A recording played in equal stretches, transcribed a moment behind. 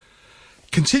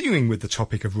Continuing with the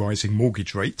topic of rising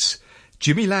mortgage rates,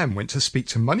 Jimmy Lamb went to speak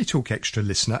to Money Talk Extra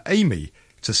listener Amy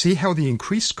to see how the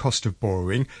increased cost of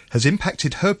borrowing has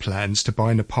impacted her plans to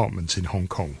buy an apartment in Hong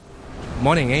Kong.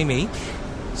 Morning, Amy.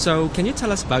 So, can you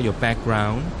tell us about your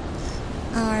background?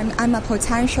 I'm a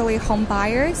potentially home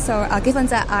buyer, so given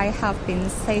that I have been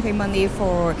saving money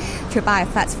to buy a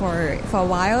flat for a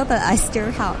while, but I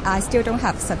still don't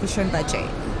have sufficient budget.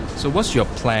 So, what's your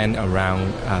plan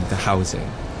around the housing?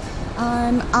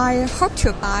 I hope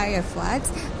to buy a flat,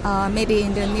 maybe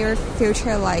in the near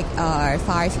future, like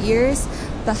 5 years.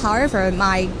 But however,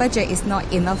 my budget is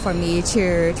not enough for me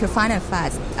to find a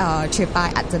flat to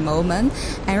buy at the moment.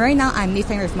 And right now, I'm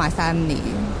living with my family.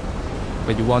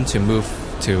 But you want to move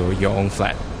to your own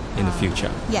flat in the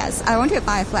future? Yes, I want to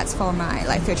buy a flat for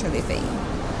my future living.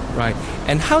 Right.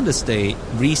 And how does the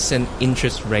recent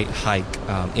interest rate hike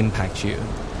impact you?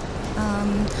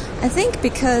 I think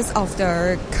because of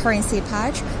the currency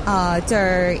patch,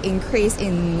 the increase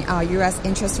in U.S.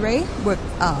 interest rate would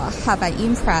have an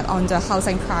impact on the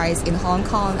housing price in Hong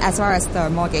Kong as well as the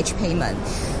mortgage payment.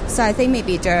 So I think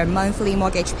maybe the monthly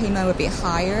mortgage payment would be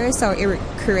higher, so it would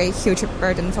create huge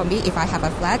burden for me if I have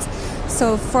a flat.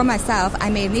 So for myself,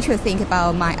 I may need to think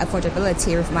about my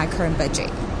affordability with my current budget.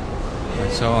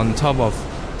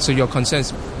 So your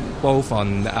concerns both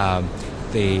on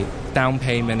the down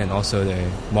payment and also the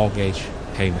mortgage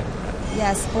payment.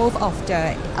 Yes, both of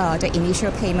the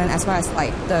initial payment as well as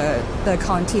the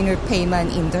continued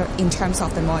payment in terms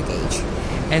of the mortgage.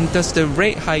 And does the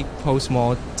rate hike pose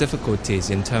more difficulties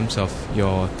in terms of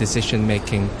your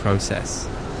decision-making process?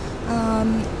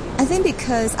 I think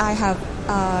because I have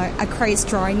a quite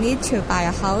strong need to buy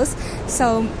a house,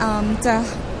 so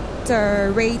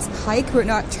the rate hike would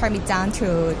not turn me down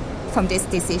from this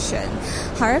decision.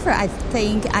 However, I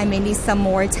think I may need some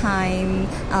more time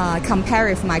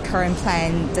compared with my current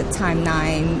plan, the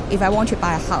timeline, if I want to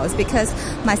buy a house, because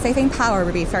my saving power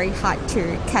will be very hard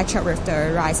to catch up with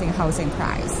the rising housing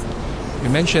price. You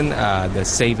mentioned the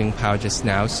saving power just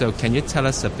now, so can you tell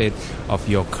us a bit of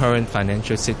your current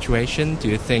financial situation? Do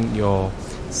you think your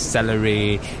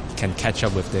salary can catch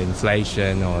up with the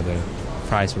inflation or the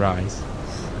price rise?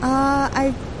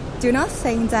 I do not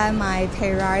think that my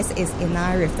pay rise is in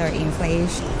line with the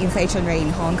inflation rate in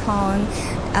Hong Kong.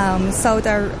 So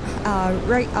the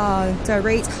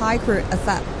rate hike will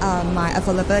affect my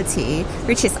availability,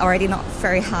 which is already not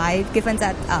very high, given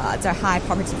that the high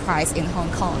property price in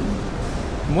Hong Kong.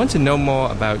 I want to know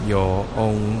more about your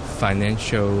own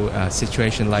financial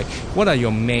situation. Like, what are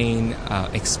your main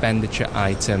expenditure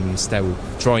items that will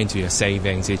draw into your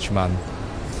savings each month?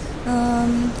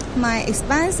 My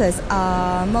expenses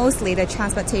are mostly the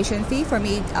transportation fee for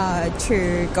me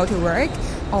to go to work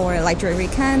or during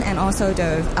weekend, and also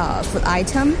the food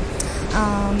item.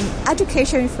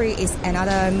 Education fee is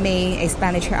another main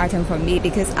expenditure item for me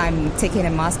because I'm taking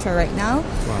a master right now.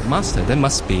 Wow, master? That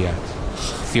must be a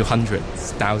few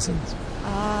hundreds, thousands.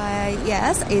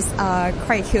 Yes, it's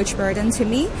quite a huge burden to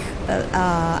me, but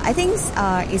I think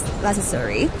it's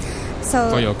necessary.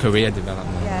 So for your career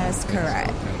development? Yes,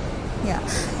 correct. Okay. Yeah.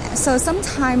 So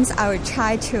sometimes I would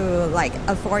try to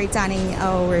avoid dining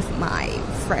out with my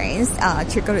friends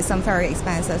to go to some very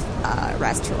expensive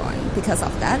restaurant because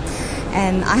of that.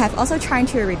 And I have also tried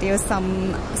to reduce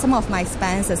some of my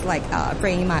expenses,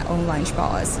 bringing my own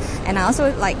lunchbox. And I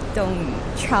also don't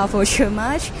travel too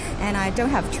much, and I don't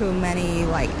have too many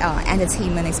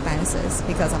entertainment expenses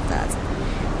because of that.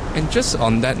 And just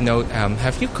on that note,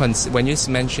 have you when you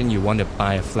mentioned you want to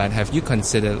buy a flat, have you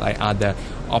considered other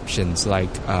options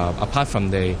apart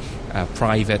from the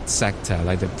private sector,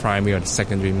 like the primary or the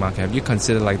secondary market? Have you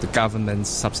considered the government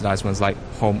subsidized ones like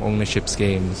home ownership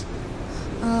schemes?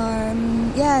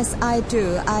 Yes, I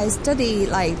do. I study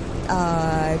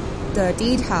the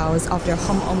details of the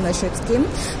home ownership scheme,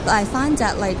 but I find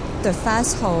that the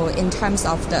threshold in terms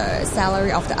of the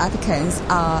salary of the applicants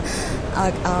are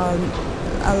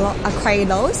quite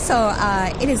low, so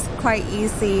it is quite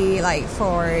easy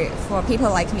for people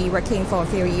like me working for a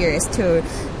few years to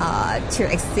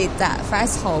exceed that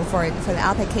threshold for the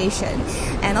application.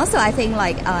 And also I think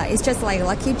it's just a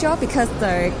lucky job because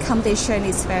the competition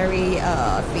is very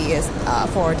fierce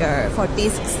for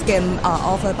this scheme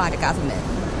offered by the government.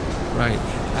 Right.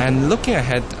 And looking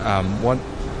ahead, what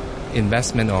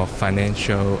investment or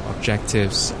financial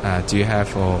objectives do you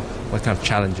have, or what kind of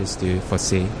challenges do you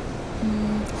foresee?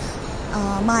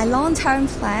 My long-term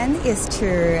plan is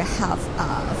to have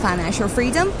financial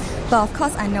freedom, but of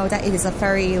course I know that it is a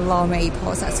very long-way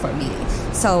process for me.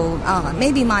 So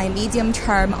maybe my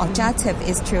medium-term objective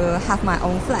is to have my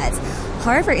own flat.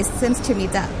 However, it seems to me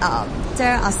that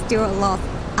there are still a lot of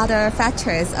other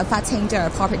factors affecting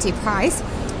the property price,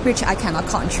 which I cannot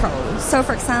control. So,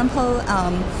 for example,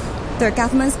 the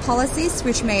government's policies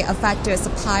which may affect the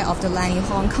supply of the land in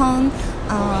Hong Kong,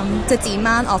 the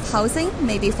demand of housing,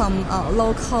 maybe from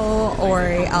local or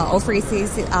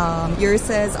overseas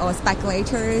users or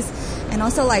speculators, and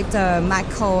also like the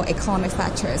macroeconomic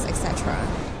factors, etc.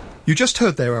 You just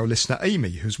heard there our listener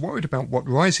Amy, who's worried about what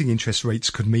rising interest rates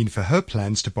could mean for her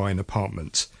plans to buy an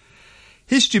apartment.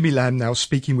 Here's Jimmy Lam now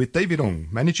speaking with David Ong,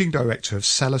 Managing Director of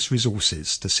Salus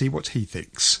Resources, to see what he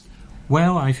thinks.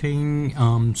 Well, I think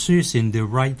she's in the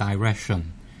right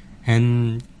direction.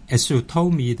 And as you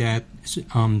told me that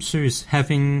she's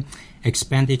having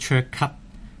expenditure cut,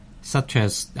 such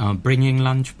as bringing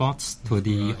lunchbox to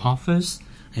the office,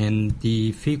 and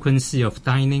the frequency of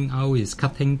dining out is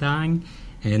cutting down,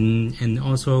 and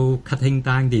also cutting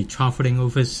down the traveling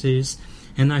overseas.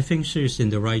 And I think she's in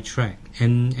the right track.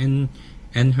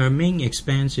 And her main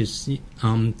expense is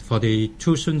for the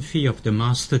tuition fee of the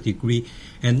master degree,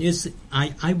 and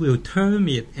I will term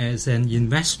it as an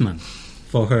investment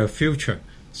for her future.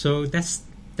 So that's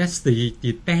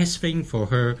the best thing for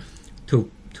her to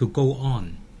go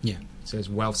on. Yeah. So it's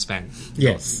well spent.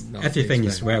 Yes, everything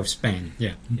is well spent.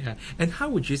 Yeah. Yeah. And how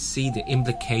would you see the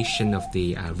implication of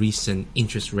the recent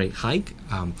interest rate hike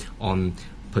on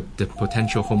the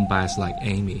potential home buyers like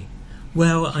Amy?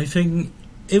 Well, I think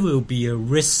it will be a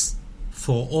risk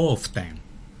for all of them,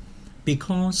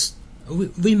 because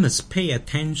we must pay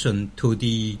attention to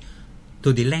the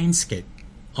landscape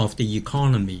of the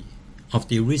economy, of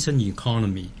the recent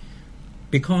economy,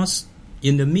 because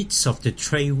in the midst of the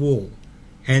trade war,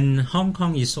 and Hong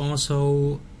Kong is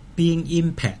also being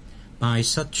impacted by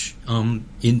such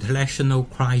international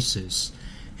crisis,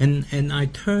 and I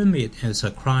term it as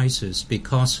a crisis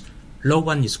because no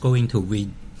one is going to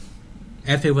win.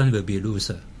 Everyone will be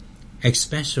loser,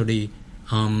 especially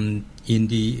in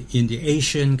the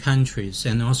Asian countries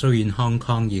and also in Hong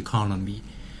Kong economy.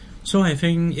 So I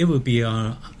think it will be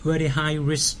a very high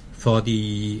risk for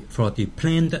the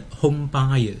planned home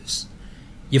buyers.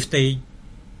 If they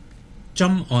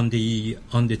jump on the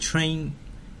train,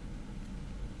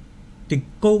 the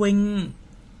going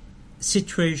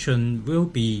situation will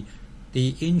be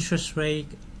the interest rate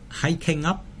hiking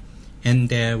up, and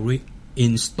their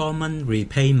installment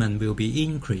repayment will be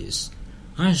increased.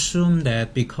 I assume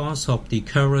that because of the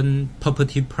current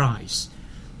property price,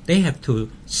 they have to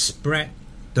spread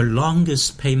the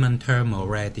longest payment term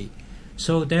already.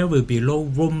 So there will be no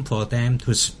room for them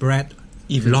to spread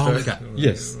even longer.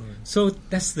 Yes. So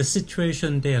that's the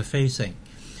situation they are facing.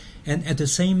 And at the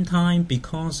same time,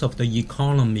 because of the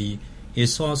economy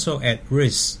is also at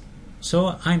risk,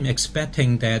 so I'm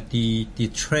expecting that the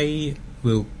trade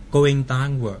will going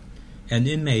downward, and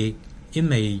it may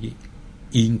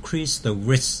increase the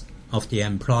risk of the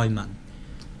employment,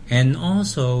 and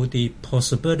also the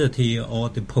possibility or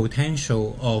the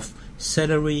potential of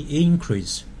salary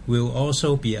increase will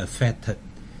also be affected.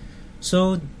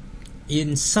 So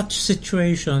in such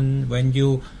situation, when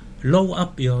you load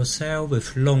up yourself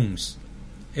with loans,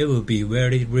 it will be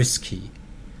very risky.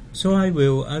 So I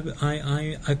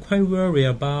quite worry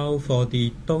about for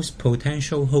those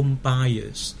potential home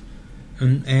buyers,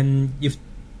 and if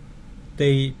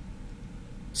they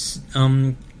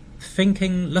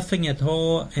thinking nothing at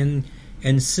all and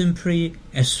simply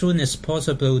as soon as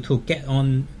possible to get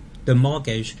on the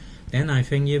mortgage, then I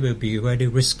think it will be very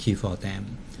risky for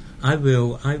them. I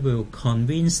will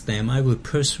convince them, I will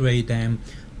persuade them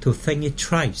to think it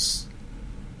twice,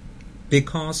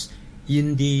 because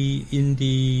in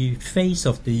the face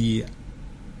of the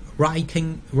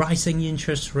rising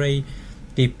interest rate,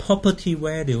 the property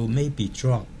value may be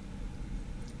dropped,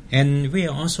 and we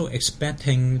are also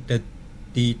expecting that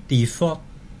the default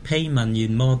payment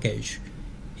in mortgage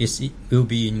will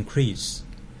be increased,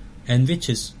 and which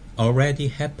is already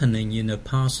happening in the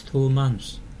past 2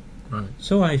 months. Right.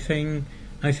 So I think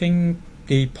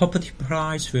the property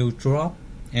price will drop,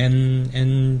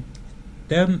 and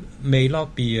there may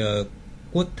not be a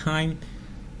good time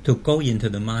to go into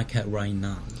the market right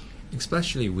now.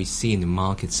 Especially we see in the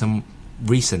market some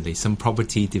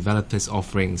property developers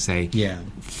offering, say,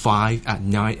 5 at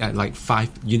 9 at like 5.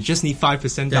 You just need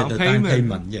 5% down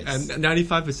payment, yes, and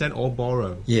 95% all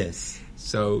borrow. Yes.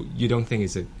 So you don't think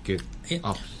it's a good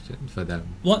option for them?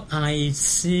 What I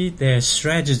see their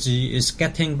strategy is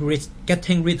getting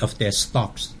rid of their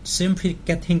stocks, simply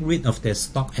getting rid of their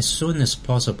stock as soon as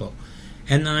possible.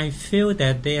 And I feel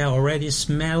that they already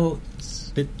smell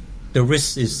the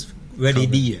risk is very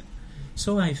near.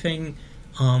 So I think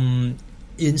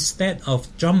instead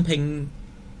of jumping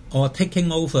or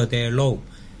taking over their load,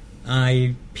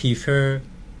 I prefer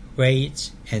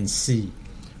wait and see.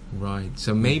 Right.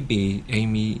 So maybe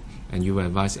Amy, and you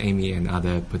advise Amy and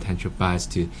other potential buyers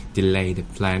to delay the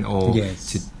plan or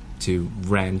to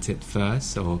rent it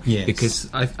first, or because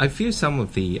I feel some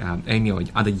of the Amy or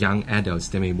other young adults,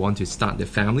 they may want to start their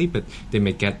family, but they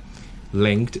may get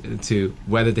linked to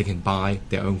whether they can buy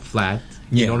their own flat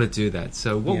in order to do that.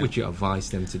 So what would you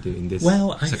advise them to do in this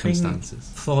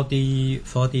circumstances? I think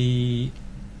for the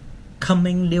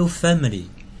coming new family,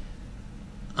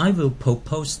 I will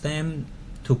propose them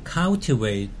to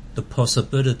cultivate the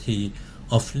possibility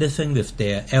of living with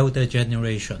their elder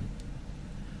generation.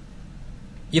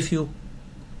 If you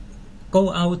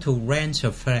go out to rent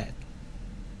a flat,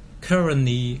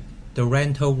 currently the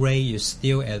rental rate is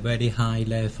still at very high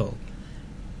level.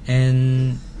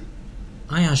 And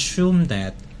I assume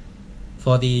that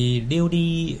for the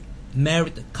newly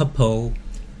married couple,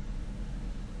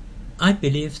 I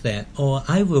believe that, or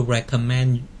I will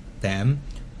recommend them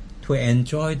to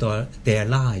enjoy their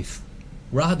life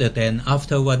rather than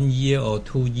after 1 year or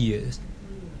 2 years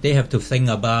they have to think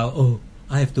about,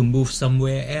 I have to move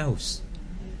somewhere else,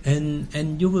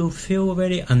 and you will feel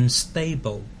very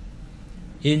unstable.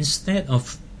 Instead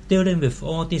of dealing with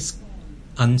all this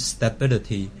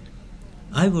instability,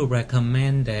 I will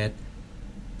recommend that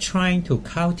trying to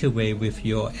cultivate with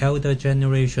your elder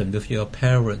generation, with your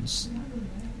parents,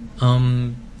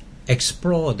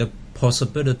 explore the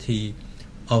possibility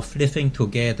of living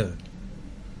together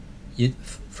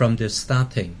from the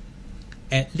starting.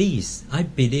 At least I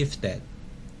believe that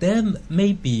there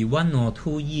may be 1 or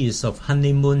 2 years of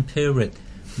honeymoon period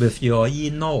with your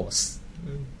in-laws.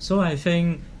 So I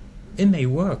think it may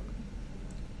work.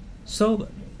 So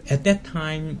at that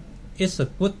time, it's a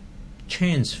good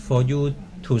chance for you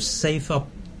to save up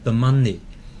the money.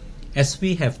 As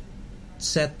we have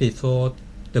said before,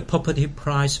 the property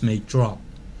price may drop.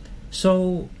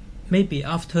 So maybe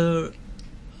after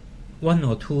 1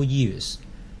 or 2 years,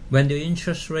 when the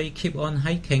interest rate keep on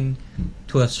hiking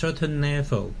to a certain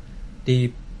level,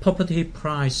 the property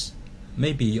price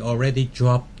maybe already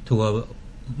dropped to a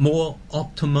more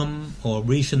optimum or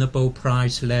reasonable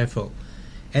price level.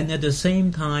 And at the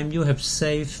same time, you have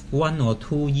saved 1 or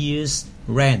 2 years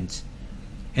rent,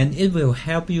 and it will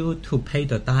help you to pay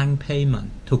the down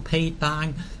payment, to pay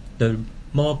down the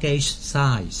mortgage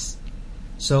size.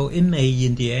 So it may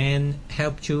in the end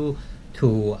help you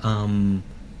to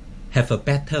have a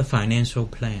better financial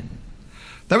plan.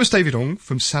 That was David Ong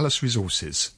from Salus Resources.